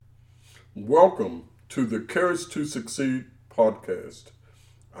Welcome to the Courage to Succeed podcast.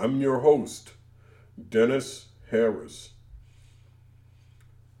 I'm your host, Dennis Harris.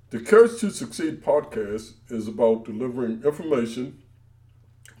 The Courage to Succeed podcast is about delivering information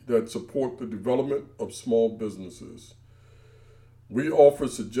that support the development of small businesses. We offer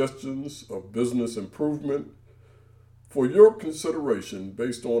suggestions of business improvement for your consideration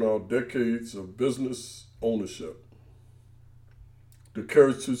based on our decades of business ownership. The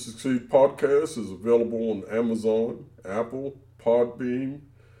Courage to Succeed podcast is available on Amazon, Apple, Podbean,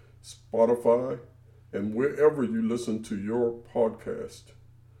 Spotify, and wherever you listen to your podcast.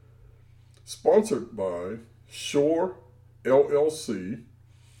 Sponsored by Shore LLC,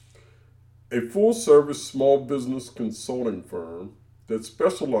 a full-service small business consulting firm that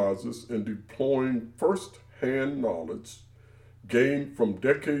specializes in deploying first-hand knowledge gained from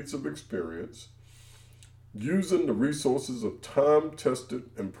decades of experience, using the resources of time-tested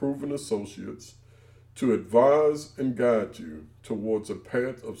and proven associates to advise and guide you towards a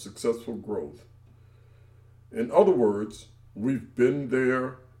path of successful growth. In other words, we've been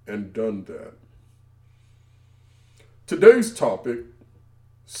there and done that. Today's topic,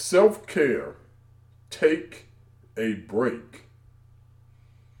 self-care, take a break.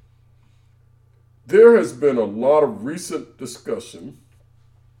 There has been a lot of recent discussion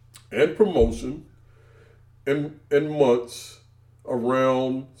and promotion in months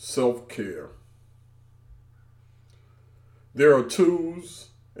around self-care. There are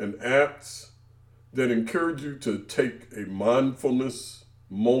tools and apps that encourage you to take a mindfulness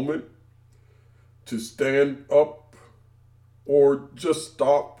moment, to stand up or just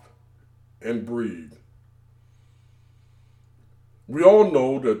stop and breathe. We all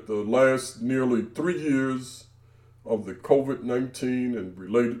know that the last nearly 3 years of the COVID-19 and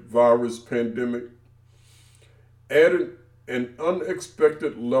related virus pandemic added an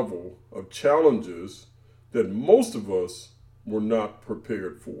unexpected level of challenges that most of us were not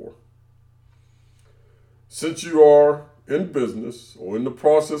prepared for. Since you are in business or in the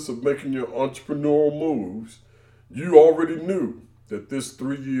process of making your entrepreneurial moves, you already knew that this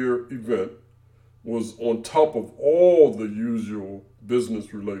 3-year event was on top of all the usual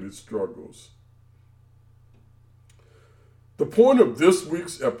business-related struggles. The point of this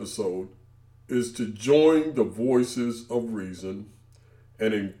week's episode is to join the voices of reason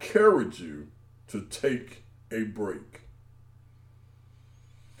and encourage you to take a break.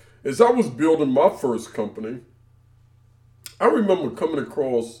 As I was building my first company, I remember coming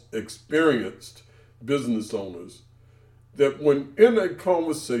across experienced business owners that when in a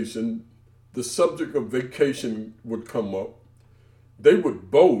conversation the subject of vacation would come up, they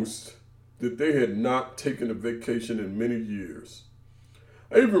would boast that they had not taken a vacation in many years.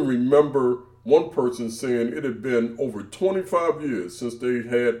 I even remember one person saying it had been over 25 years since they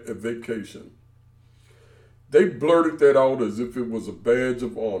had a vacation. They blurted that out as if it was a badge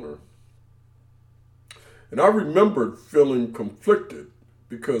of honor. And I remembered feeling conflicted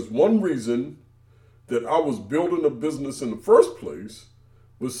because one reason that I was building a business in the first place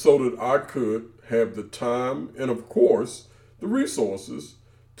was so that I could have the time and, of course, the resources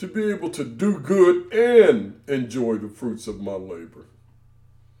to be able to do good and enjoy the fruits of my labor.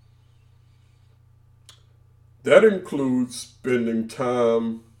 That includes spending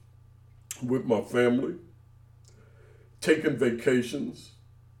time with my family, taking vacations,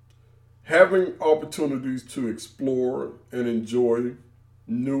 having opportunities to explore and enjoy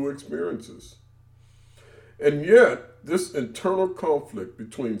new experiences. And yet, this internal conflict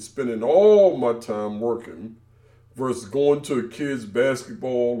between spending all my time working versus going to a kid's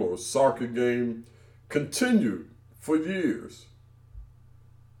basketball or soccer game continued for years.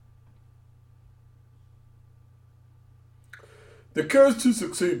 The Courage to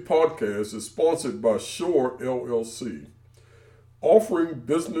Succeed podcast is sponsored by Shore LLC, offering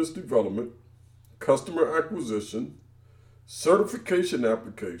business development, customer acquisition, certification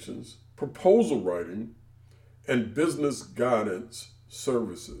applications, proposal writing, and business guidance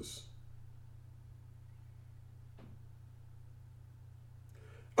services.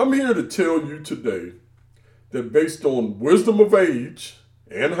 I'm here to tell you today that based on wisdom of age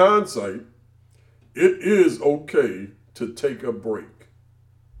and hindsight, it is okay to take a break.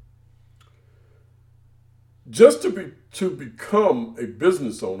 Just to become a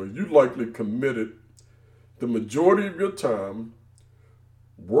business owner, you likely committed the majority of your time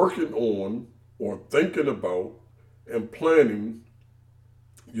working on or thinking about and planning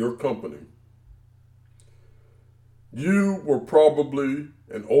your company. You were probably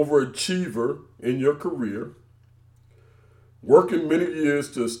an overachiever in your career, working many years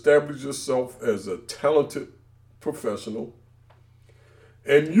to establish yourself as a talented professional,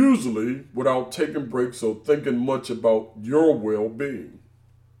 and usually without taking breaks or thinking much about your well-being.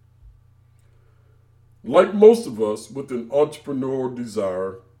 Like most of us with an entrepreneurial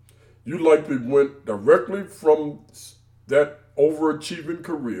desire, you likely went directly from that overachieving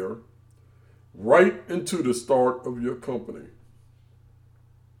career right into the start of your company.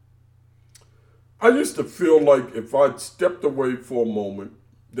 I used to feel like if I'd stepped away for a moment,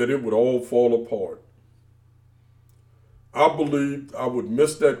 that it would all fall apart. I believed I would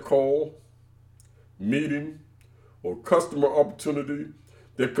miss that call, meeting, or customer opportunity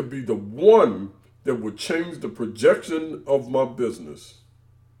that could be the one that would change the projection of my business.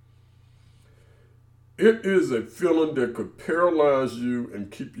 It is a feeling that could paralyze you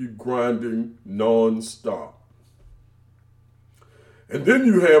and keep you grinding nonstop. And then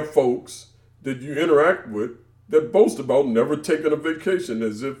you have folks that you interact with that boast about never taking a vacation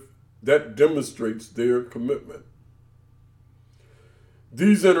as if that demonstrates their commitment.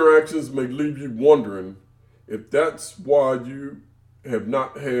 These interactions may leave you wondering if that's why you have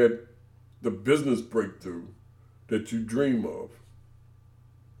not had the business breakthrough that you dream of.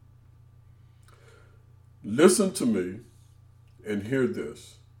 Listen to me and hear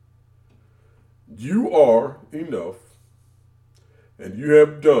this. You are enough, and you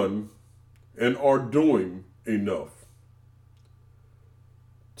have done and are doing enough.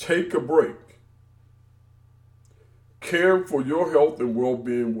 Take a break. Caring for your health and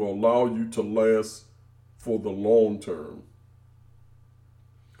well-being will allow you to last for the long term.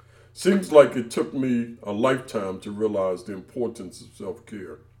 Seems like it took me a lifetime to realize the importance of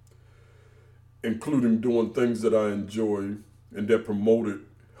self-care, including doing things that I enjoy and that promoted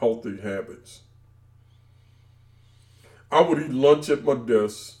healthy habits. I would eat lunch at my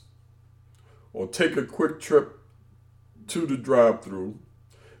desk or take a quick trip to the drive-thru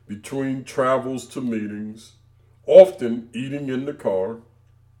between travels to meetings, often eating in the car,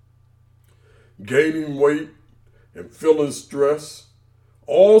 gaining weight and feeling stress,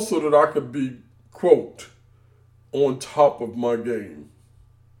 all so that I could be, quote, on top of my game.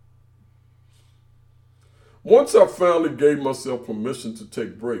 Once I finally gave myself permission to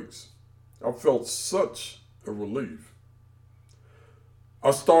take breaks, I felt such a relief.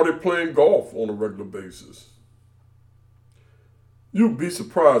 I started playing golf on a regular basis. You'd be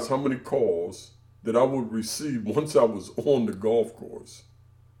surprised how many calls that I would receive once I was on the golf course.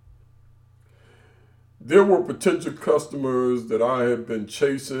 There were potential customers that I had been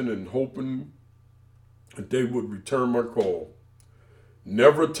chasing and hoping that they would return my call.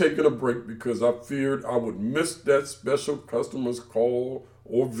 Never taking a break because I feared I would miss that special customer's call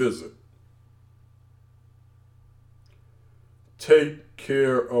or visit. Take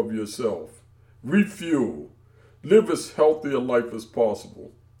care of yourself. Refuel. Live as healthy a life as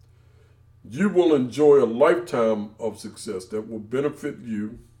possible. You will enjoy a lifetime of success that will benefit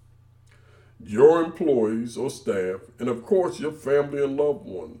you, your employees or staff, and of course your family and loved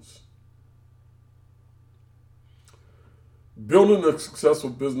ones. Building a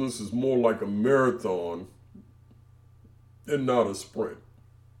successful business is more like a marathon and not a sprint.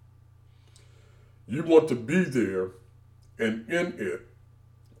 You want to be there and in it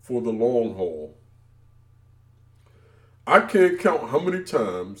for the long haul. I can't count how many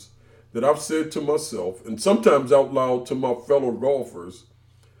times that I've said to myself, and sometimes out loud to my fellow golfers,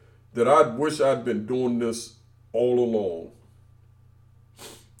 that I wish I'd been doing this all along.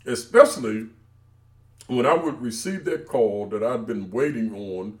 Especially when I would receive that call that I'd been waiting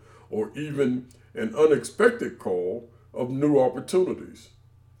on, or even an unexpected call of new opportunities,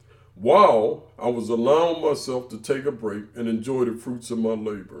 while I was allowing myself to take a break and enjoy the fruits of my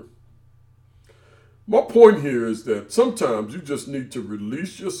labor. My point here is that sometimes you just need to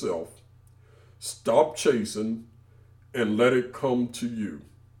release yourself, stop chasing, and let it come to you.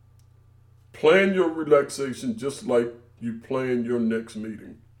 Plan your relaxation just like you plan your next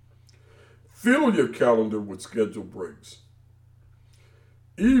meeting. Fill your calendar with scheduled breaks.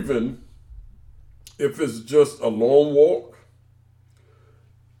 Even if it's just a long walk,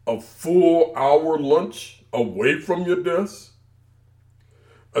 a full hour lunch away from your desk,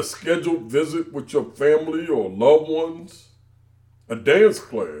 a scheduled visit with your family or loved ones, a dance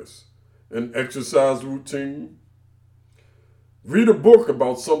class, an exercise routine. Read a book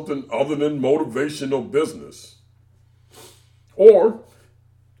about something other than motivation or business. Or,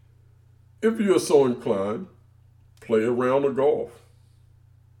 if you're so inclined, play a round of golf.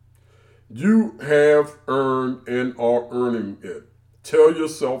 You have earned and are earning it. Tell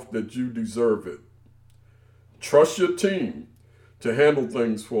yourself that you deserve it. Trust your team to handle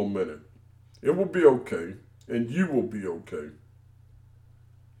things for a minute. It will be okay, and you will be okay.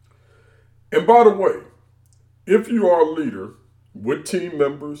 And by the way, if you are a leader with team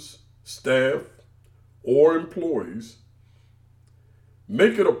members, staff, or employees.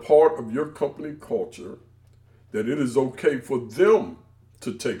 Make it a part of your company culture that it is okay for them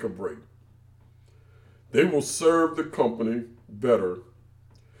to take a break. They will serve the company better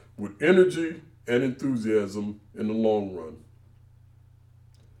with energy and enthusiasm in the long run.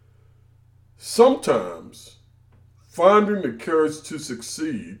 Sometimes finding the courage to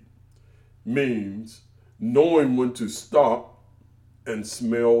succeed means knowing when to stop and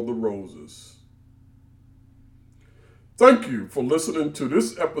smell the roses. Thank you for listening to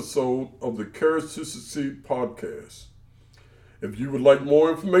this episode of the Courage to Succeed podcast. If you would like more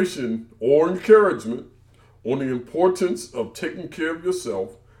information or encouragement on the importance of taking care of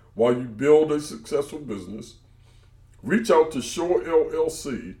yourself while you build a successful business, reach out to Shore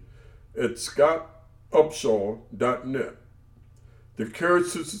LLC at scottupshaw.net. The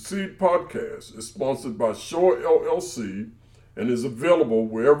Courage to Succeed podcast is sponsored by Shore LLC and is available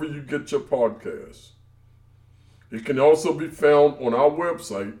wherever you get your podcasts. It can also be found on our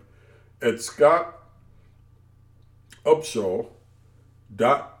website at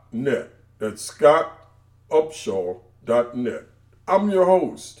scottupshaw.net. That's scottupshaw.net. I'm your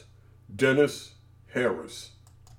host, Dennis Harris.